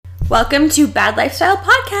Welcome to Bad Lifestyle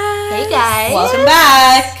Podcast. Hey guys. Welcome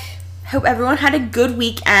back. Hope everyone had a good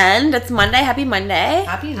weekend. It's Monday. Happy Monday.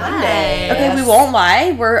 Happy Monday. Okay, we won't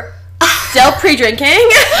lie. We're still pre-drinking.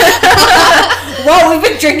 Whoa, we've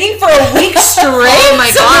been drinking for a week straight. Oh my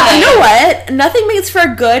god. You know what? Nothing makes for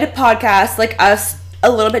a good podcast like us a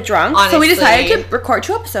little bit drunk. Honestly. So we decided to record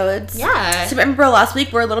 2 episodes. Yeah. So remember last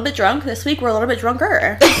week we're a little bit drunk. This week we're a little bit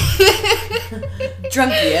drunker.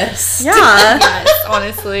 Drunkiest. Yeah. Yes,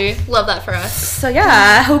 honestly. Love that for us. So yeah,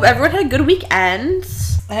 I hope everyone had a good weekend.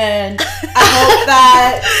 And I hope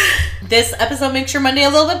that this episode makes your Monday a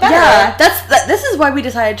little bit better. Yeah, this is why we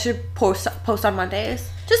decided to post on Mondays.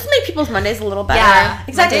 Just to make people's Mondays a little better. Yeah.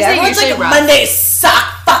 Exactly. Mondays are Everyone's usually like, rough. Mondays suck.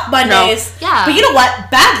 Fuck Mondays. No. Yeah. But you know what?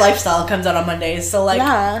 Bad Lifestyle comes out on Mondays. So, like,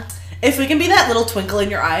 Yeah. if we can be that little twinkle in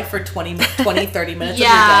your eye for 20, 30 minutes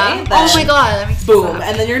Yeah. of your day, Oh then my god. That makes me so boom. happy.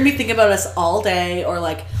 And then you're going to be thinking about us all day, or,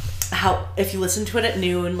 like, how, if you listen to it at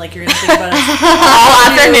noon, like, you're going to think about us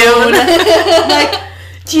All afternoon. like,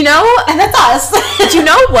 Do you know? and that's us. Do you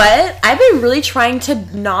know what? I've been really trying to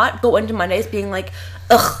not go into Mondays being like,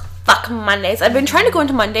 ugh, fuck Mondays. I've been trying to go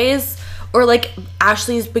into Mondays, or like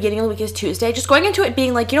Ashley's beginning of the week is Tuesday, just going into it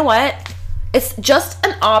being like, you know what? It's just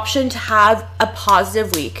an option to have a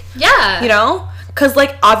positive week. Yeah. You know? Because,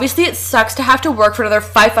 like, obviously it sucks to have to work for another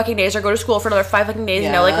 5 fucking days or go to school for another 5 fucking days,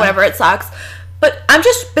 you know, like, Yeah. whatever, it sucks. But I've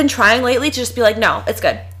just been trying lately to just be like, no, it's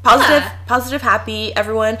good. Positive, happy,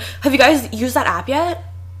 everyone. Have you guys used that app yet?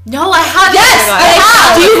 No, I haven't. Yes, Oh my I God.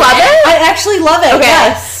 have. Do you love it? I actually love it. Okay.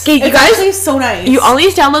 Yes. Okay, you It's guys- actually so nice. You only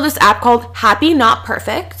need to download this app called Happy Not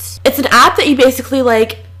Perfect. It's an app that you basically,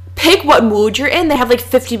 like, pick what mood you're in. They have, like,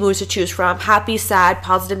 50 moods to choose from. Happy, sad,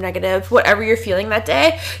 positive, negative, whatever you're feeling that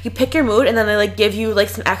day. You pick your mood, and then they, like, give you, like,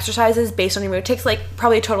 some exercises based on your mood. It takes, like,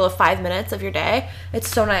 probably a total of 5 minutes of your day. It's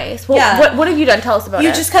so nice. Well, Yeah. what have you done? Tell us about it.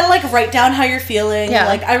 You just kind of like write down how you're feeling. Yeah.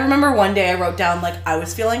 Like, I remember one day I wrote down, like, I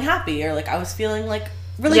was feeling happy, or like I was feeling like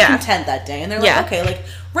really Yeah. content that day. And they're like, Yeah. okay, like,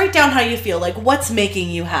 write down how you feel. Like, what's making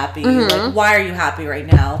you happy? Mm-hmm. Like, why are you happy right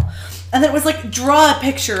now? And then it was like, draw a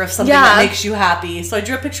picture of something Yeah. that makes you happy. So I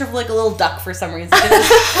drew a picture of like a little duck for some reason. It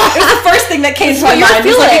was the first thing that came to my what you were mind. It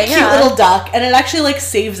was like a feeling, cute yeah. little duck. And it actually like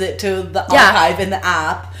saves it to the Yeah. archive in the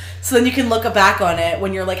app. So then you can look back on it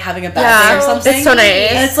when you're like having a bad Yeah. day or something. It's so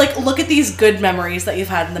nice. And it's like, look at these good memories that you've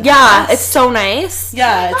had in the Yeah, past. it's so nice.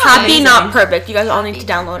 Yeah, it's Happy, amazing. Not Perfect. You guys all need to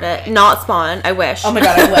download it. Not Spawn. I wish. Oh my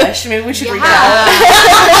god, I wish. Maybe we should reach out.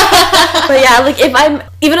 Yeah. But yeah, like if I've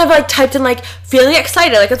like typed in like feeling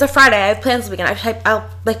excited, like it's a Friday, I have plans this weekend. I'll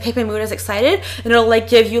like pick my mood as excited, and it'll like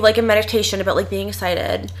give you like a meditation about like being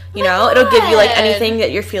excited. You know, it'll give you like God. anything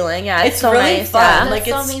that you're feeling. Yeah, it's, It's so really nice. fun. Yeah. Like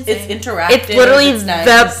That's so it's amazing. interactive. It's literally it's nice.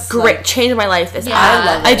 the great Like, change of my life. This Yeah. app. I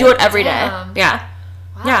love I it. do it every day. Damn. Yeah.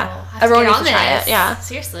 Wow. Yeah. I have to Everyone get needs on to try this. it. Yeah.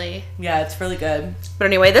 Seriously. yeah, it's really good. But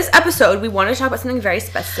anyway, this episode we wanted to talk about something very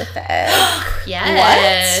specific.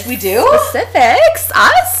 Yes. What? We do? Specifics.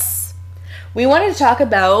 Us. We wanted to talk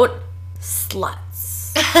about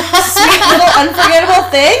sluts. Sweet little unforgettable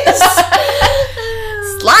things.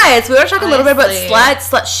 Sluts. We want to talk a little bit about Honestly. sluts,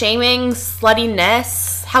 slut shaming,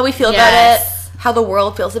 sluttiness, how we feel Yes. about it, how the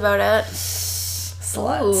world feels about it.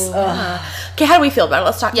 Sluts. Ooh. Ugh. Okay, how do we feel about it?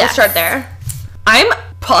 Let's talk. Yes. Let's start there. I'm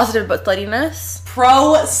positive about sluttiness.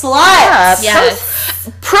 Pro sluts. Yes.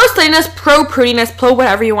 Pro sluttiness, pro prudiness, pro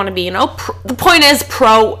whatever you want to be. You know, the point is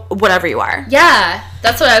pro whatever you are. Yeah.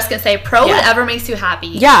 That's what I was gonna say. Pro Yeah. whatever makes you happy.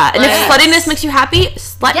 Yeah, and if Like, sluttiness makes you happy,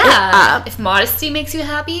 slut it yeah. up. If modesty makes you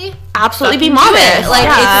happy, Absolutely be fucking do it. modest. Like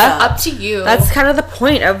yeah. it's up to you. That's kind of the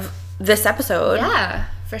point of this episode. yeah,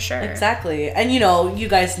 for sure. Exactly. And you know, you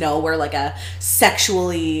guys know we're like a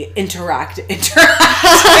sexually interactive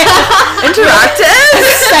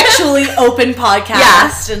sexually open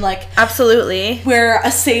podcast, and like Absolutely. we're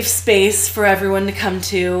a safe space for everyone to come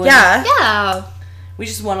to. and Yeah. Yeah, We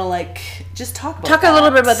just want to like just talk about Talk a little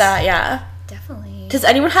bit about that, yeah. definitely. Does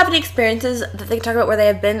anyone have any experiences that they can talk about where they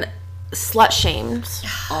have been slut shamed?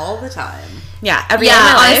 all the time. Yeah, every day of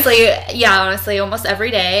Yeah, my life. honestly, almost every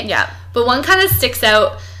day. Yeah. But one kind of sticks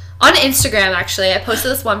out on Instagram. Actually, I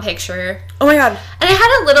posted this one picture, Oh my god. and I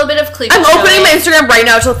had a little bit of cleavage. I'm opening showing. my Instagram right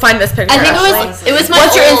now to find this picture. I think actually. it was my.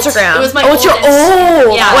 What's your old- Instagram? It was my. Oh, it's your old Inst-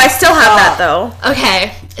 old. Yeah. Oh, I still have that though.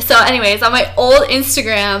 Okay, so anyways, on my old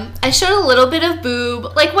Instagram, I showed a little bit of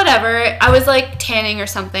boob, like whatever. I was like tanning or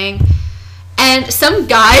something, and some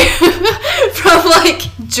guy from like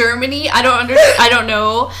Germany, I don't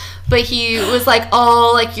know, but he was like, oh,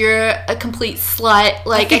 like, you're a complete slut.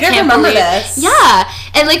 Like, I can't remember believe this. Yeah.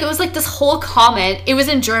 And, like, it was like this whole comment. It was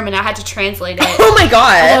in German. I had to translate it. Oh my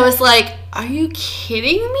god. And I was like, are you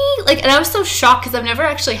kidding me? Like, and I was so shocked because I've never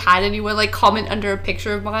actually had anyone, like, comment under a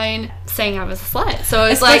picture of mine saying I was a slut. So I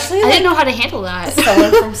was Especially, like, I didn't know how to handle that.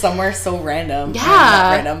 Someone from somewhere so random. Yeah.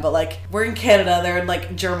 Not random, but, like, we're in Canada, they're in,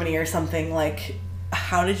 like, Germany or something. Like,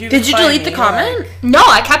 how did you Did you find delete the me? comment? Like, No,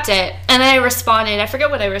 I kept it. And I responded. I forget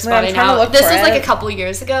what I responded trying to now. look This for was, like, it. a couple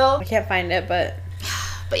years ago. I can't find it, but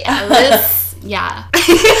But yeah, it was, yeah. is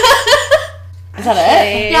that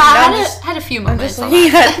it? Yeah, I had a few moments. on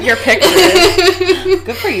looking that. at your pictures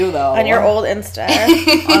Good for you, though. on your old Insta.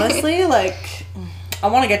 Honestly, like, I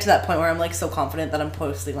want to get to that point where I'm, like, so confident that I'm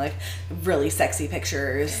posting, like, really sexy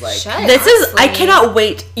pictures. Like, Should, This is, I honestly. cannot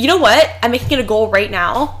wait. You know what? I'm making it a goal right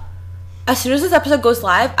now. As soon as this episode goes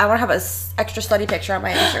live, I want to have an extra slutty picture on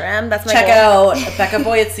my Instagram. That's my check goal. out Becca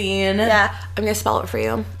Boyatzine. Yeah, I'm going to spell it for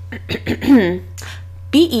you.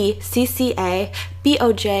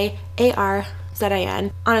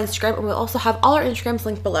 BECCABOJARZIN on Instagram. And we'll also have all our Instagrams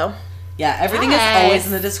linked below. Yeah, everything Yes. is always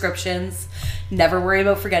in the descriptions. Never worry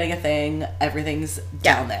about forgetting a thing. Everything's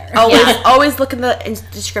down there. Always look in the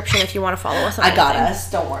description if you want to follow us on I got anything. us.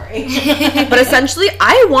 Don't worry. But essentially,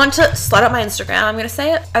 I want to slut up my Instagram. I'm gonna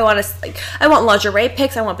say it. I want to, like, I want lingerie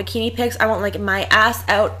pics. I want bikini pics. I want, like, my ass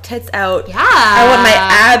out, tits out. Yeah. I want my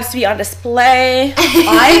abs to be on display.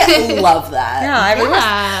 I love that. Yeah, I really want.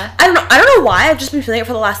 Yeah. I don't know why. I've just been feeling it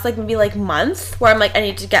for the last, like, maybe, like, month, where I'm like, I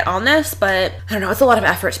need to get on this, but I don't know. It's a lot of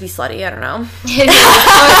effort to be slutty. I don't know. It is.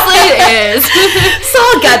 Honestly, it is. So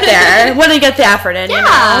I'll get there when I get the effort in. You know?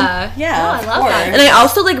 Yeah. Yeah, No, I of love that. course. And I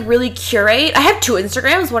also, like, really curate. I have 2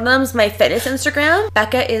 Instagrams. One of them is my fitness Instagram.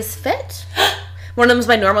 Becca is fit. One of them is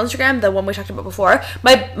my normal Instagram, the one we talked about before.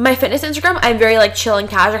 My fitness Instagram, I'm very, like, chill and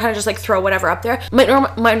casual. I kind of just, like, throw whatever up there.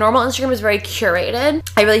 My normal Instagram is very curated.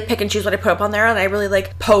 I really pick and choose what I put up on there, and I really,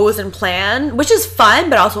 like, pose and plan, which is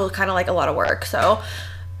fun, but also kind of, like, a lot of work. So,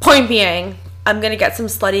 point being, I'm gonna get some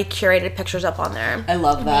slutty curated pictures up on there. I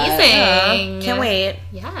love that. Amazing. Can't wait.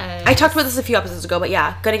 Yeah. I talked about this a few episodes ago, but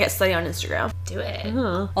yeah, gonna get slutty on Instagram. do it.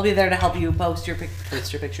 I'll be there to help you post your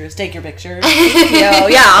pictures, take your pictures.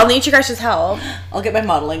 Yeah, I'll need you guys' help. I'll get my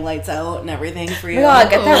modeling lights out and everything for you. Yeah,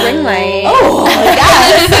 get that ring light. Oh,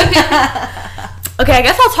 yes. Okay, I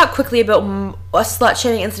guess I'll talk quickly about a slut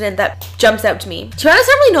shaming incident that jumps out to me. To be honest,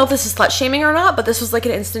 I don't really know if this is slut shaming or not, but this was like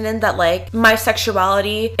an incident that, like, my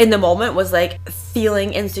sexuality in the moment was like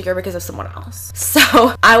feeling insecure because of someone else. So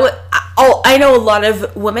I know a lot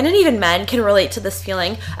of women and even men can relate to this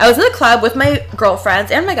feeling. I was in the club with my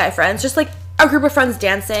girlfriends and my guy friends, just like a group of friends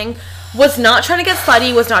dancing. Was not trying to get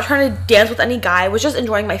slutty, was not trying to dance with any guy, was just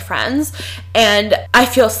enjoying my friends, and I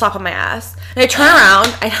feel a slap on my ass. And I turn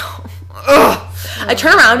around, I know. Ugh. I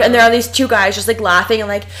turn around and there are these 2 guys just, like, laughing and,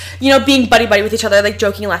 like, you know, being buddy-buddy with each other, like,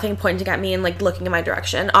 joking and laughing and pointing at me and, like, looking in my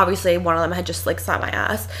direction. Obviously, one of them had just, like, slapped my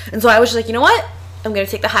ass. And so I was just like, you know what? I'm gonna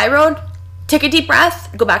take the high road, take a deep breath,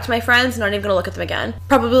 go back to my friends, not even gonna look at them again.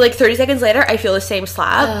 Probably, like, 30 seconds later, I feel the same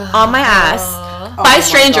slap on my ass by my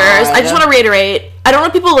strangers. God. I just want to reiterate, I don't know,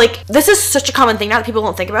 people, like, this is such a common thing now that people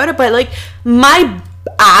don't think about it, but, like, my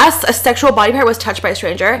ass, a sexual body part, was touched by a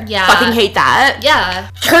stranger. Yeah. Fucking hate that. Yeah.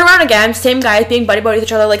 Turn around again, same guys being buddy-buddy with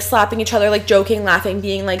each other, like, slapping each other, like, joking, laughing,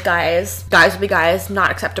 being, like, guys will be guys,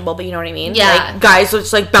 not acceptable, but you know what I mean? Yeah. Like, guys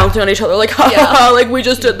just, like, bouncing on each other, like, ha ha ha, like, we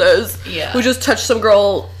just did this. Yeah. We just touched some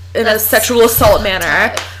girl in That's a sexual assault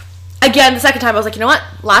manner. Again, the second time, I was like, you know what?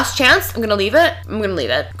 Last chance. I'm gonna leave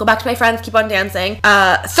it. Go back to my friends, keep on dancing.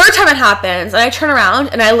 Third time it happens, and I turn around,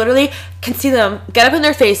 and I literally can see them get up in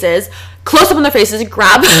their faces, close up in their faces,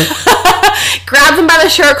 grab them by the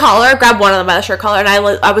shirt collar, grab one of them by the shirt collar, and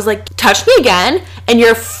I was like, touch me again, and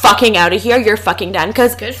you're fucking out of here. You're fucking done.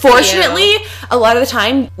 Because fortunately, a lot of the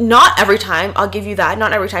time, not every time, I'll give you that,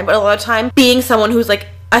 not every time, but a lot of the time, being someone who's, like,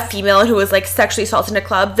 a female who was, like, sexually assaulted in a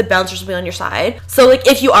club, the bouncers will be on your side. So, like,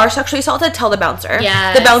 if you are sexually assaulted, tell the bouncer.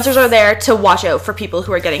 Yes. The bouncers are there to watch out for people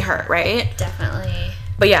who are getting hurt, right? Definitely.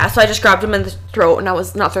 But yeah, so I just grabbed him in the throat, and I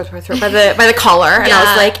was not throat, by the collar, and I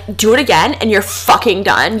was like, do it again, and you're fucking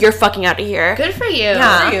done. You're fucking out of here. Good for you.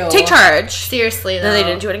 Yeah. for you. Take charge. Seriously, though. Then they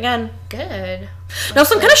didn't do it again. Good. No,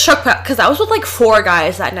 so I'm kind of shook because I was with, like, 4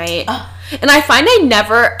 guys that night. And I find I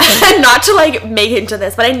never, not to, like, make it into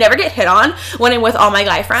this, but I never get hit on when I'm with all my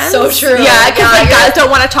guy friends. So true. Yeah, because, like, Yeah, guys don't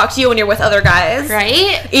want to talk to you when you're with other guys.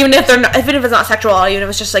 Right? Even if they're not, even if it's not sexual, even if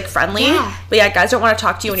it's just, like, friendly. Yeah. But yeah, guys don't want to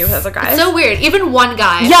talk to you when you're with other guys. So weird. Even one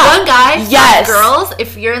guy. Yeah. One guy. Yes. Girls,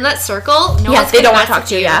 if you're in that circle, no yes, one's they gonna don't want to mess talk with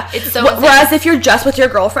to you, yeah. It's so Whereas if you're just with your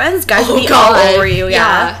girlfriends, guys will be all over you,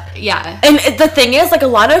 yeah. Yeah. And the thing is, like, a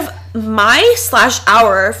lot of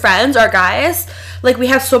our friends, our guys, like, we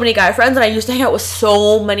have so many guy friends, and I used to hang out with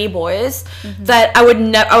so many boys that I would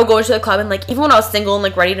go into the club, and, like, even when I was single and,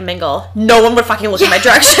 like, ready to mingle, no one would fucking look in my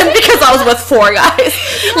direction because I was with 4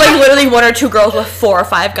 guys. Like, literally 1 or 2 girls with 4 or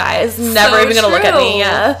 5 guys. Never even gonna look at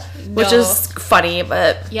me, which is funny,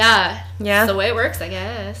 but... Yeah. Yeah. It's the way it works, I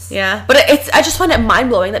guess. Yeah. But I just find it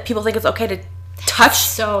mind-blowing that people think it's okay to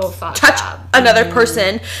touch another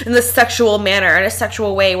person in this sexual manner, in a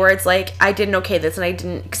sexual way, where it's like, I didn't okay this and I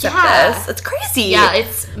didn't accept this. It's crazy. Yeah,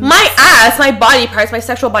 it's... My ass, my body parts, my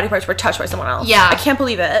sexual body parts were touched by someone else. Yeah. I can't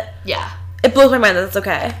believe it. Yeah. It blows my mind that it's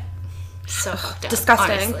okay. So fucked up.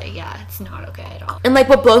 Disgusting. Honestly, yeah, it's not okay at all. And, like,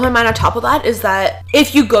 what blows my mind on top of that is that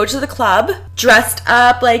if you go to the club dressed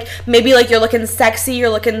up, like, maybe, like, you're looking sexy, you're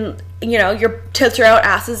looking, you know, your tits are out,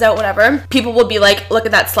 ass is out, whatever, people will be like, look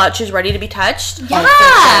at that slut, she's ready to be touched.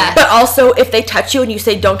 Yeah. But also, if they touch you and you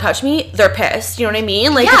say, don't touch me, they're pissed. You know what I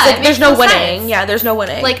mean? Like, it's like, there's no winning. Yeah, there's no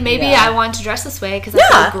winning. Like, maybe I want to dress this way because I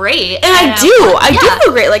feel great. And I do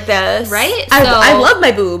feel great like this. Right? I love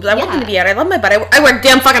my boobs. I want them to be out. I love my butt. I work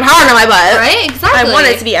damn fucking hard on my butt. Right? Exactly. I want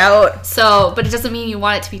it to be out. So, but it doesn't mean you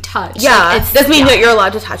want it to be touched. Yeah. Like, it doesn't mean that you're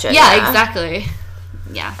allowed to touch it. Yeah, exactly.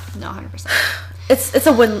 Yeah, no, 100%. It's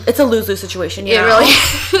a lose-lose situation. It really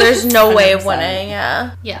There's no way of winning.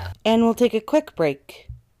 Yeah. Yeah. And we'll take a quick break.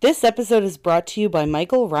 This episode is brought to you by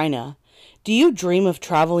Michael Reina. Do you dream of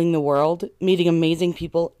traveling the world, meeting amazing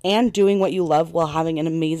people, and doing what you love while having an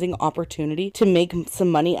amazing opportunity to make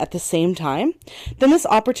some money at the same time? Then this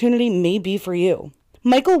opportunity may be for you.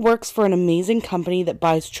 Michael works for an amazing company that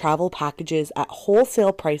buys travel packages at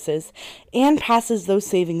wholesale prices and passes those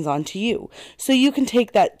savings on to you, so you can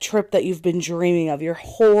take that trip that you've been dreaming of your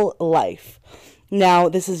whole life. Now,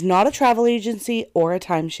 this is not a travel agency or a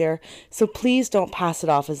timeshare, so please don't pass it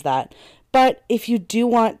off as that. But if you do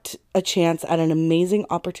want a chance at an amazing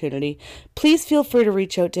opportunity, please feel free to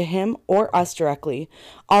reach out to him or us directly.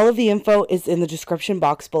 All of the info is in the description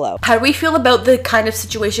box below. How do we feel about the kind of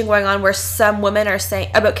situation going on where some women are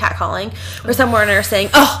saying about catcalling, where some women are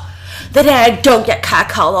saying, oh, the day I don't get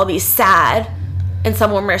catcalled, I'll be sad. And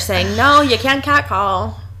some women are saying, no, you can't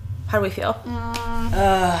catcall. How do we feel?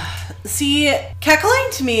 See,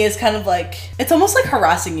 catcalling to me is kind of like, it's almost like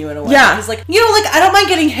harassing you in a way. Yeah. Because, like, you know, like, I don't mind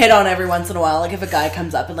getting hit on every once in a while. Like, if a guy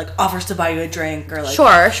comes up and, like, offers to buy you a drink or, like, Sure.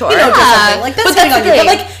 you know, does something. Like, that's hitting on you. But,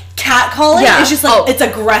 like, catcalling is just, like, it's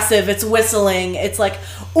aggressive, it's whistling, it's like,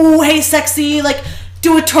 ooh, hey, sexy, like,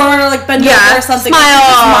 do a turn or, like, bend over or something. Smile. Like,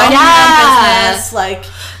 just mind your own business.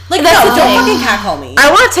 Like that's no, don't fucking catcall me. I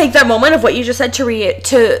want to take that moment of what you just said to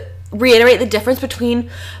reiterate the difference between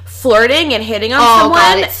flirting and hitting on someone.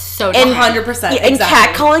 God, it's so different. 100%. And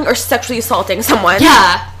catcalling or sexually assaulting someone.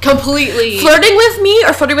 Yeah, completely. Flirting with me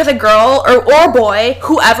or flirting with a girl or boy,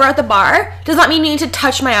 whoever at the bar, does not mean you need to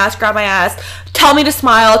touch my ass, grab my ass, tell me to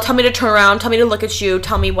smile, tell me to turn around, tell me to look at you,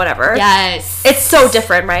 tell me whatever. Yes. It's so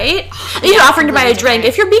different, right? Even offering to buy a drink.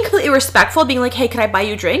 If you're being completely respectful, being like, hey, can I buy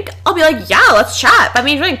you a drink? I'll be like, yeah, let's chat. Buy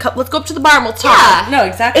me a drink. Let's go up to the bar and we'll talk. Yeah. No,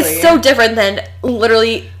 exactly. It's so different than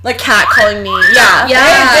literally like catcalling me. Yeah.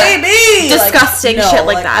 Hey, baby! Disgusting shit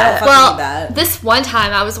like that. I don't fucking need that. This one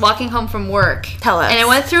time I was walking home from work. Tell us. And I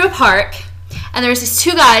went through a park, and there was these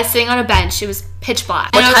 2 guys sitting on a bench. It was pitch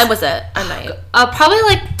black. What time was it at night? Probably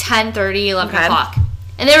like 10:30, 11 o'clock.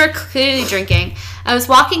 And they were clearly drinking. I was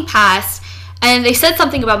walking past, and they said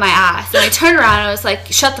something about my ass. And I turned around, and I was like,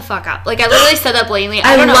 shut the fuck up. Like, I literally said that blatantly.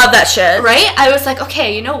 I love that shit. Right? I was like,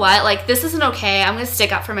 okay, you know what? Like, this isn't okay. I'm going to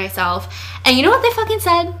stick up for myself. And you know what they fucking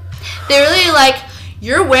said? They really like,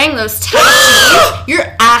 you're wearing those tight jeans.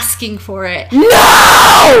 You're asking for it.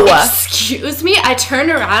 No! Excuse me? I turned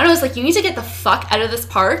around. I was like, you need to get the fuck out of this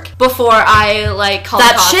park before I, like, call the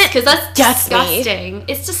cops. Shit because that's disgusting. Me.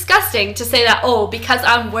 It's disgusting to say that, oh, because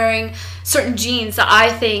I'm wearing certain jeans that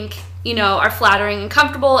I think, you know, are flattering and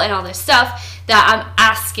comfortable and all this stuff, that I'm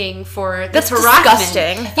asking for this harassment.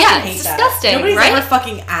 Disgusting. Yeah, it's disgusting. Nobody's right? ever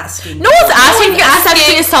fucking asking. No one's asking for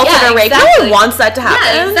sexually assaulted or raped. Exactly. No one wants that to happen.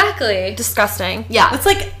 Yeah, exactly. Disgusting. Yeah. It's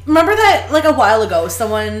like, remember that, like, a while ago,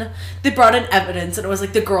 they brought in evidence and it was,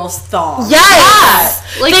 like, the girl's thong. Yes!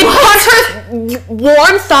 Yeah. Like, they put her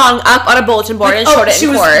worn thong up on a bulletin board and showed it in court. She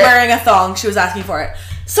was wearing a thong. She was asking for it.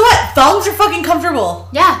 So what? Thongs are fucking comfortable.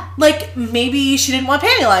 Yeah. Like, maybe she didn't want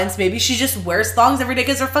panty lines. Maybe she just wears thongs every day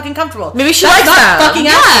because they're fucking comfortable. Maybe she That's likes not them. fucking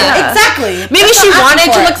asking. Exactly. Maybe That's she not wanted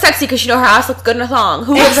asking to for look sexy because she know her ass looks good in a thong.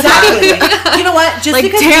 Who it. wants Exactly. that? You know what? Just Like,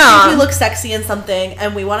 because damn. we look sexy in something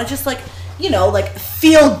and we want to just, like, you know, like,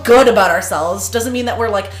 feel good about ourselves doesn't mean that we're,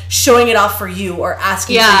 like, showing it off for you or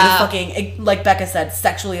asking for you to fucking, like Becca said,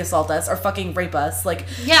 sexually assault us or fucking rape us. Like,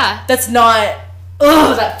 yeah. that's not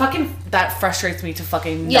Ugh, that frustrates me to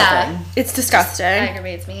fucking nothing. Yeah. It's disgusting. It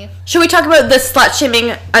aggravates me. Should we talk about the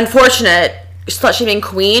slut-shaming, unfortunate slut-shaming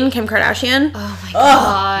queen, Kim Kardashian? Oh my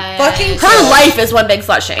god. Fucking her life is one big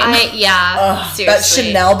slut shame. Seriously. That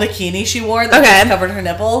Chanel bikini she wore that just covered her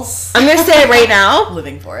nipples. I'm gonna say it right now.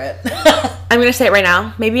 Living for it. I'm gonna say it right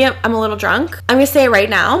now. Maybe I'm a little drunk. I'm gonna say it right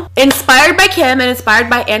now. Inspired by Kim and inspired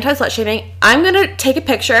by anti-slut shaming, I'm gonna take a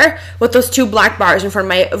picture with those 2 black bars in front of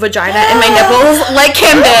my vagina and my nipples, like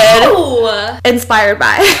Kim did. Ooh. Inspired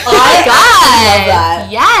by. Oh my god. I love that.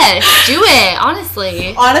 Yes, do it.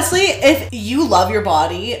 Honestly. Honestly, if you love your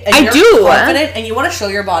body and I you're do. confident and you want to show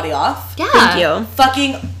your body off, Yeah. Thank you.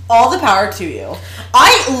 fucking all the power to you.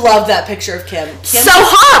 I love that picture of Kim. So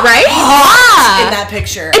hot, right? Hot in that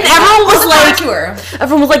picture. And everyone was like, to her.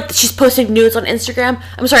 everyone was like, she's posting nudes on Instagram.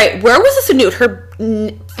 I'm sorry, where was this a nude? Her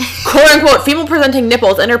quote unquote female presenting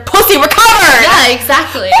nipples and her pussy were covered. Yeah,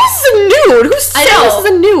 exactly. This is a nude. Who's saying this is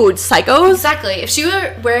a nude? Psychos? Exactly. If she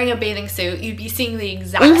were wearing a bathing suit, you'd be seeing the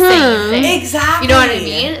exact same thing. Exactly. You know what I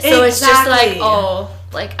mean? So it's just like,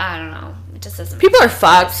 I don't know. It just doesn't. People are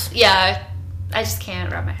fucked. Yeah. I just can't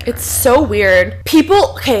wrap my head around It's so weird.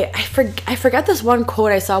 People, okay, I forget this one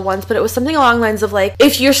quote I saw once, but it was something along the lines of like,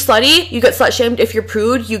 if you're slutty, you get slut shamed. If you're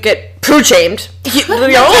prude, you get prude shamed. You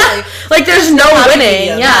know? Like there's no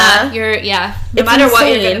winning. Yeah. No matter what,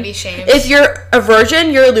 you're gonna be shamed. If you're a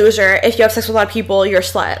virgin, you're a loser. If you have sex with a lot of people, you're a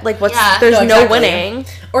slut. Like there's no winning.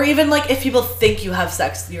 Or even like if people think you have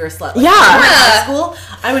sex, you're a slut. Like, Yeah. In high school,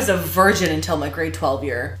 I was a virgin until my grade 12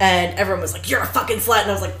 year, and everyone was like, "You're a fucking slut,"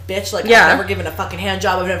 and I was like, "Bitch, like I've never given a fucking hand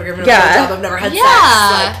job. I've never given a job. I've never had sex.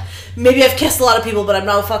 Like maybe I've kissed a lot of people, but I'm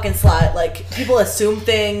not a fucking slut." Like people assume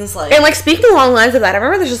things. Like and like speaking along the lines of that, I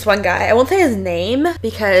remember there's just one guy. I won't say his name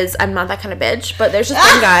because I'm not that kind of bitch, but there's just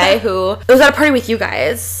one guy who it was at a party with you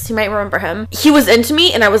guys. You might remember him. He was into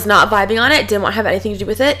me, and I was not vibing on it. Didn't want to have anything to do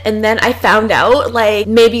with it. And then I found out, like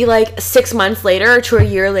maybe like 6 months later or to a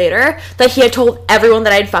year later, that he had told everyone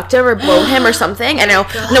that I'd fucked him or blown him or something. And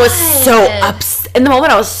I was so upset. In the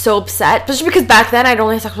moment, I was so upset, especially because back then I'd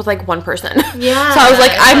only had sex with like one person. Yeah. So I was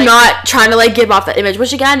like, I'm not trying to like give off that image.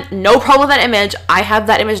 Which again, no problem with that image. I have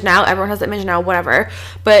that image now. Everyone has that image now. Whatever.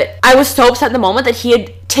 But I was so upset in the moment that he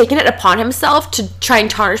had taken it upon himself to try and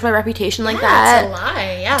tarnish my reputation like that. That's a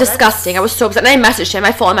lie. Yeah. Disgusting. I was so upset. And I messaged him.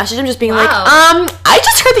 I full messaged him just being like, I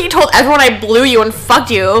just heard that you told everyone I blew you and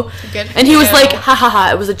fucked you. Good and he was like, ha ha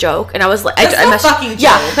ha, it was a joke. And I was like, that's not fucking joke.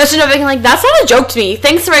 Yeah. Messaged him being like, that's not a joke to me.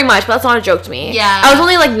 Thanks very much, but that's not a joke to me. Yeah. I was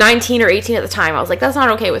only like 19 or 18 at the time. I was like, that's not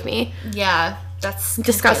okay with me. Yeah. That's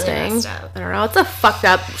disgusting. I don't know. It's a fucked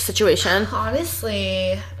up situation.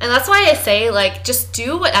 Honestly. And that's why I say, like, just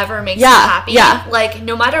do whatever makes you happy. Yeah. Like,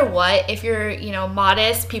 no matter what, if you're, you know,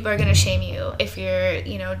 modest, people are going to shame you. If you're,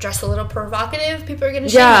 you know, dressed a little provocative, people are going to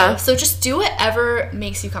shame you. So just do whatever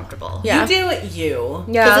makes you comfortable. Yeah. You do it you.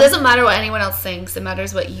 Yeah. Because it doesn't matter what anyone else thinks. It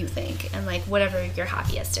matters what you think. And, like, whatever you're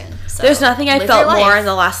happiest in. So there's nothing I felt more in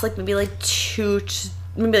the last, like, maybe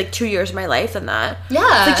 2 years of my life than that. Yeah.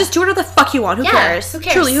 It's like, just do whatever the fuck you want. Who cares? Who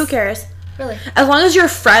cares? Truly, who cares? Really. As long as your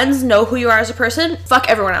friends know who you are as a person, fuck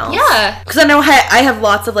everyone else. Yeah. Because I know I have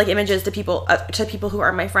lots of, like, images to people who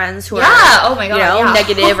are my friends who are, oh my god, you know,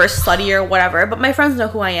 negative or slutty or whatever. But my friends know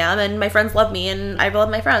who I am, and my friends love me, and I love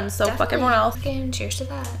my friends. So fuck everyone else. Okay, cheers to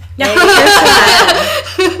that. Yeah. Cheers to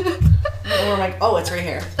that. We're like, oh, it's right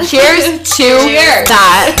here. Cheers to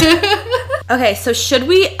that. Okay, so should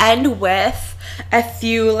we end with a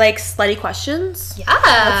few, like, slutty questions? Yeah.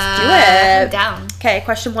 Let's do it. I'm down. Okay,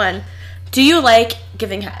 question 1. Do you like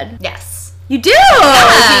giving head? Yes. You do?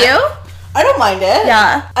 Yeah. Do you? I don't mind it.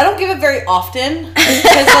 Yeah. I don't give it very often.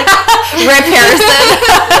 Because, like... Rip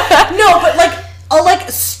Harrison. No, but, like, I'll, like,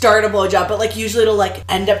 start a blowjob, but, like, usually it'll, like,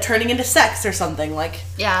 end up turning into sex or something. Like,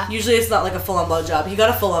 yeah. Usually it's not, like, a full-on blowjob. He got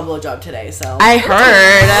a full-on blowjob today, so. I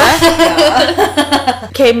heard.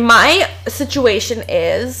 Okay, my situation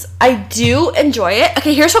is I do enjoy it.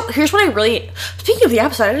 Okay, here's what I really... Speaking of the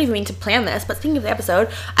episode, I don't even mean to plan this, but speaking of the episode,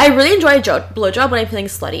 I really enjoy a blowjob when I'm feeling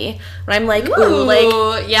slutty. When I'm like, ooh,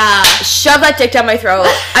 like... Yeah. Shove that dick down my throat.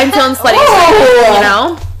 I'm feeling slutty. You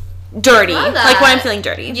know? Dirty. Like when I'm feeling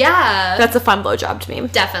dirty. Yeah. That's a fun blowjob to me.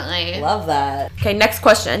 Definitely. Love that. Okay, next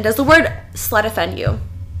question. Does the word slut offend you?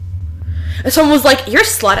 If someone was like, you're a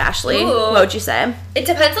slut, Ashley, what would you say? It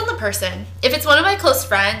depends on the person. If it's one of my close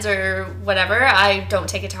friends or whatever, I don't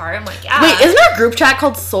take it to heart. I'm like, yeah. Wait, isn't there a group chat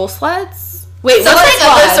called Soul Sluts? Wait, something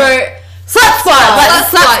of the sort. Slut Squad.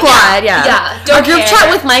 Slut Squad. Yeah. Yeah. Our group chat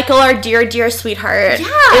with Michael, our dear sweetheart, is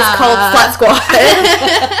called Slut Squad.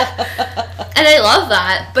 And I love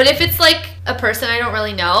that. But if it's like a person I don't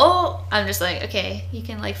really know, I'm just like, okay, you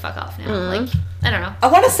can like fuck off now. Like, I don't know. I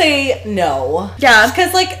want to say no. Yeah.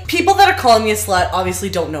 Because like people that are calling me a slut obviously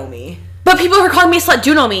don't know me. But people who are calling me a slut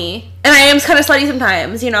do know me. And I am kind of slutty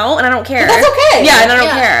sometimes, you know? And I don't care. But that's okay. Yeah, and I don't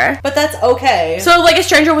care. But that's okay. So, like, a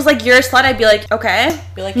stranger was like, you're a slut, I'd be like, okay.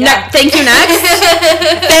 Be like, yeah. Thank you, next.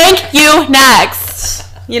 Thank you, next.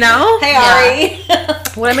 You know? Hey, Ari.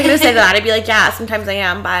 What am I going to say to that? I'd be like, yeah, sometimes I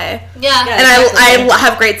am, bye. Yeah. And I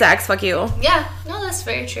have great sex, fuck you. Yeah. No, that's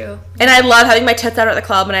very true. And I love having my tits out at the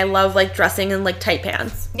club, and I love, like, dressing in, like, tight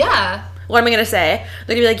pants. Yeah. What am I going to say?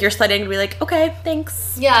 They're going to be like, you're slutty, and I'm going to be like, okay,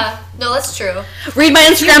 thanks. Yeah. No, that's true. Read my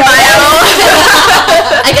Instagram bio.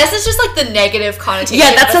 I guess it's just, like, the negative connotation.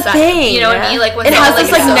 Yeah, that's the thing. You know what I mean? Like, when it has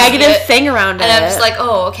this, like, negative thing around it. And I'm just like,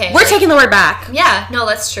 oh, okay. We're taking the word back. Yeah. No,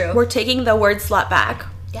 that's true. We're taking the word slut back.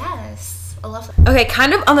 Yes. I love that. Okay,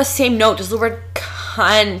 kind of on the same note, does the word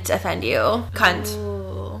cunt offend you? Cunt.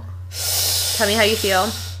 Ooh. Tell me how you feel.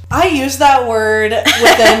 I use that word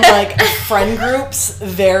within, like, friend groups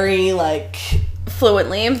very, like...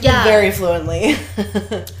 Fluently. Yeah. Very fluently.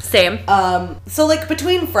 Same. So, like,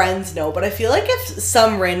 between friends, no. But I feel like if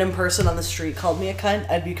some random person on the street called me a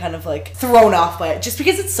cunt, I'd be kind of, like, thrown off by it. Just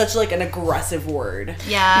because it's such, like, an aggressive word.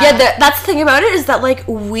 Yeah. Yeah, that's the thing about it is that, like,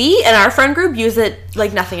 we in our friend group use it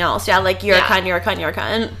like nothing else. Yeah, like, you're a cunt, you're a cunt, you're a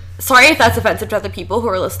cunt. Sorry if that's offensive to other people who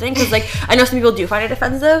are listening, because, like, I know some people do find it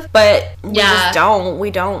offensive, but we just don't.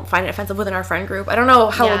 We don't find it offensive within our friend group. I don't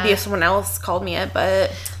know how it would be if someone else called me it,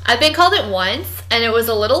 but... I've been called it once, and it was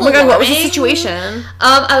a little alarming. What was the situation?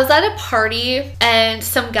 I was at a party, and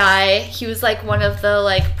some guy, he was, like, one of the,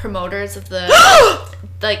 like, promoters of the...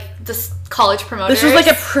 like, this college promoters. This was, like,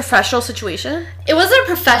 a professional situation? It wasn't a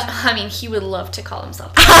professional... I mean, he would love to call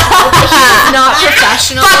himself he was not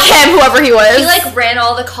professional. Fuck him, whoever he was. He, like, ran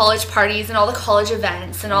all the college parties and all the college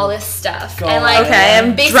events and all this stuff. God. And, like, okay,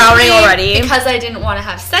 I'm drowning already. Because I didn't want to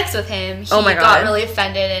have sex with him, he got really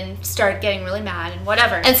offended and started getting really mad and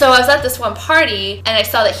whatever. And so I was at this one party, and I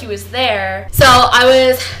saw that he was there. So I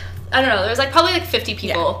don't know, there was, like, probably, like, 50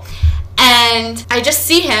 people. Yeah. And I just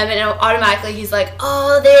see him, and automatically he's like,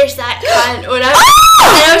 oh, there's that cunt, whatever.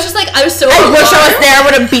 And I was just like, I was so I wish I was there. I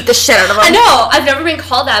would have beat the shit out of him. I know. I've never been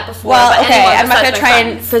called that before. Well, by okay, anyone I'm not going to try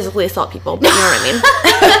friends. and physically assault people, but you know what I mean.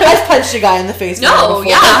 I've punched a guy in the face No, before.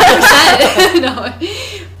 yeah, 100%. No.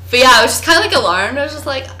 But yeah, I was just kind of, like, alarmed. I was just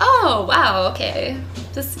like, oh, wow, okay.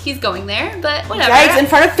 He's going there, but whatever. Yikes, in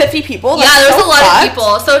front of 50 people? Yeah, there was a lot of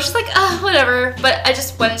people. So it's just like, whatever. But I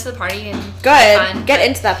just went into the party and good. Get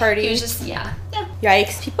into that party. He was just, yeah.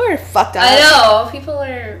 Yikes, people are fucked up. I know. People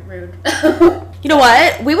are rude. You know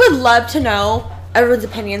what? We would love to know everyone's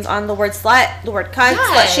opinions on the word slut, the word cunt,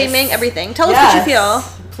 slut shaming, everything. Tell us what you feel.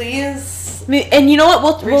 Please. And you know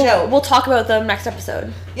what? We'll talk about them next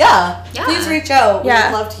episode. Yeah. Please reach out.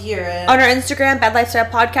 Yeah. We'd love to hear it. On our Instagram, Bad Lifestyle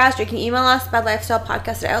Podcast, or you can email us,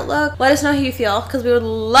 badlifestylepodcast@outlook. Let us know how you feel, because we would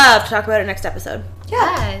love to talk about it next episode.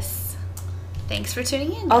 Yes. Thanks for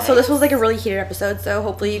tuning in. Also, this was like a really heated episode, so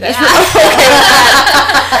hopefully you guys were okay with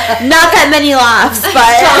that. Not that many laughs,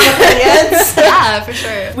 but yeah, for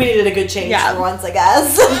sure. We needed a good change for once, I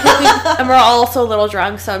guess. And we're all also a little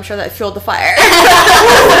drunk, so I'm sure that fueled the fire.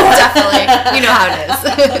 Definitely. We know how it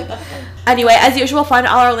is. Anyway, as usual, find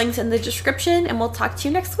all our links in the description, and we'll talk to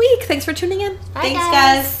you next week. Thanks for tuning in. Thanks,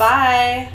 guys. Bye.